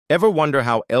Ever wonder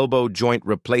how elbow joint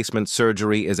replacement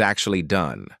surgery is actually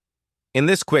done? In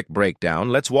this quick breakdown,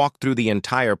 let's walk through the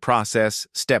entire process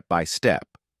step by step.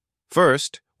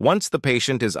 First, once the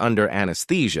patient is under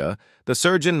anesthesia, the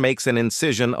surgeon makes an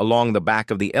incision along the back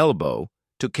of the elbow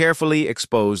to carefully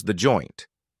expose the joint.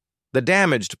 The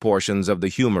damaged portions of the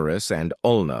humerus and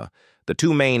ulna, the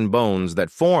two main bones that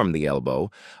form the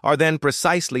elbow, are then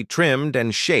precisely trimmed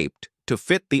and shaped to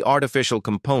fit the artificial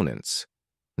components.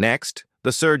 Next,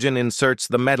 the surgeon inserts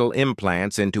the metal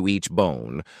implants into each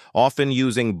bone, often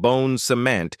using bone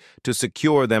cement to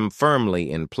secure them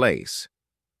firmly in place.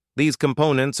 These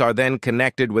components are then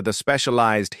connected with a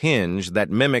specialized hinge that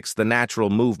mimics the natural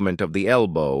movement of the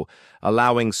elbow,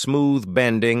 allowing smooth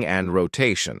bending and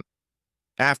rotation.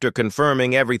 After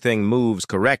confirming everything moves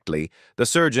correctly, the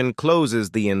surgeon closes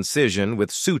the incision with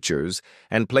sutures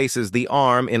and places the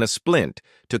arm in a splint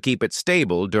to keep it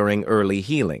stable during early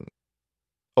healing.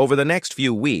 Over the next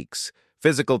few weeks,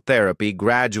 physical therapy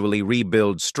gradually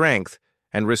rebuilds strength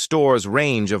and restores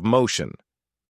range of motion.